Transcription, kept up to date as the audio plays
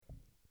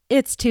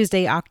It's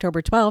Tuesday,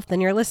 October 12th,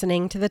 and you're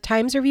listening to the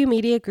Times Review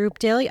Media Group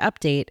Daily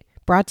Update,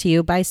 brought to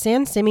you by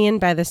San Simeon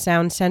by the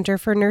Sound Center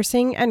for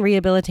Nursing and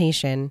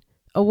Rehabilitation.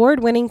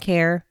 Award-winning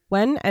care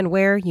when and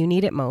where you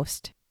need it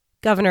most.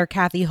 Governor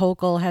Kathy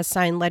Hochul has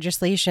signed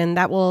legislation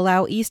that will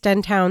allow East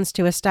End towns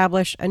to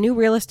establish a new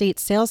real estate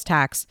sales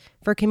tax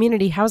for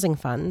community housing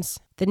funds.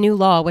 The new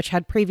law, which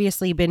had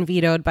previously been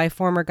vetoed by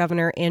former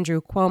Governor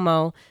Andrew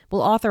Cuomo,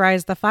 will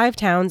authorize the 5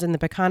 towns in the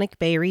Peconic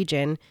Bay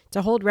region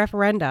to hold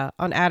referenda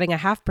on adding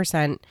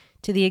 0.5%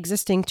 to the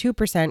existing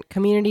 2%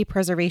 Community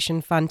Preservation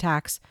Fund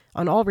tax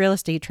on all real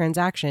estate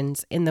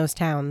transactions in those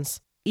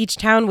towns. Each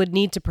town would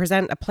need to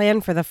present a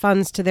plan for the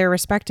funds to their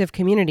respective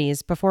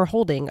communities before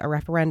holding a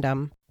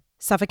referendum.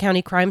 Suffolk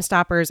County Crime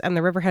Stoppers and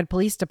the Riverhead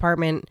Police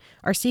Department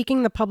are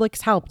seeking the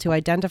public's help to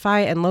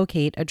identify and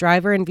locate a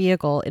driver and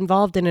vehicle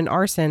involved in an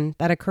arson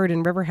that occurred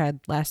in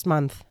Riverhead last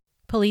month.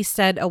 Police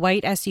said a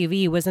white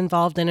SUV was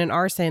involved in an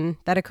arson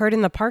that occurred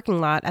in the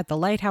parking lot at the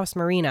Lighthouse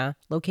Marina,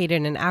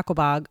 located in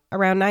Aquebogue,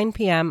 around 9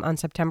 p.m. on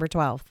September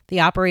 12th.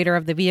 The operator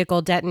of the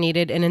vehicle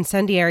detonated an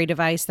incendiary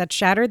device that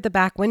shattered the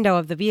back window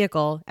of the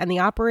vehicle, and the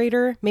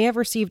operator may have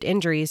received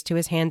injuries to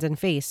his hands and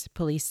face,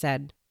 police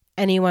said.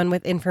 Anyone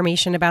with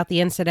information about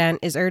the incident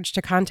is urged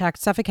to contact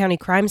Suffolk County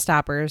Crime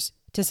Stoppers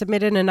to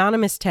submit an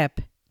anonymous tip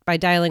by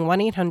dialing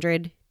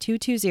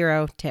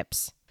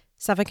 1-800-220-TIPS.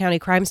 Suffolk County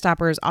Crime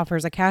Stoppers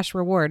offers a cash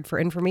reward for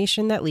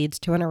information that leads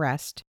to an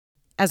arrest.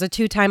 As a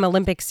 2-time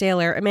Olympic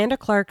sailor, Amanda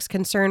Clark's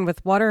concern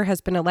with water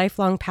has been a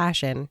lifelong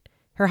passion.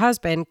 Her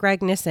husband,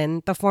 Greg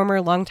Nissen, the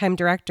former longtime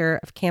director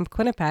of Camp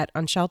Quinnipiac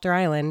on Shelter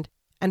Island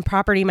and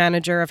property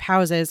manager of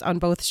houses on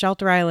both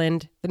Shelter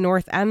Island, the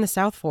North and the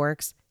South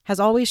Forks, has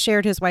always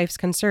shared his wife's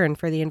concern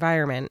for the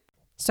environment.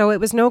 So it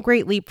was no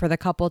great leap for the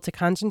couple to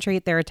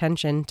concentrate their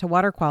attention to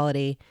water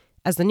quality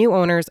as the new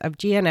owners of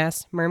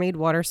GNS Mermaid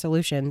Water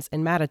Solutions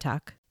in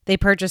Mattituck. They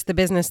purchased the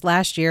business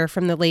last year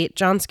from the late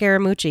John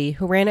Scaramucci,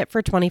 who ran it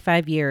for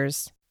 25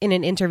 years. In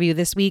an interview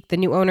this week, the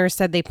new owners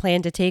said they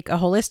plan to take a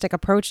holistic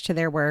approach to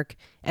their work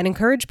and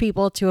encourage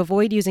people to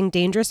avoid using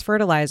dangerous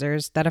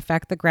fertilizers that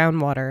affect the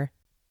groundwater.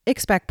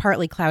 Expect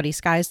partly cloudy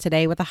skies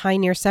today with a high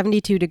near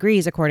 72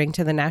 degrees according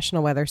to the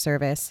National Weather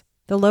Service.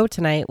 The low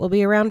tonight will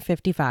be around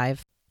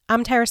 55.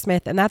 I'm Tara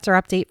Smith, and that's our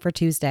update for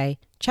Tuesday.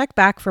 Check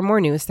back for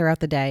more news throughout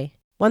the day.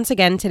 Once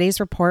again,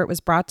 today's report was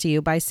brought to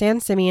you by San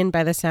Simeon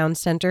by the Sound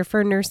Center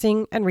for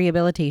Nursing and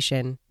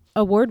Rehabilitation.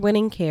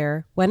 Award-winning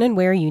care when and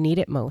where you need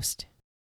it most.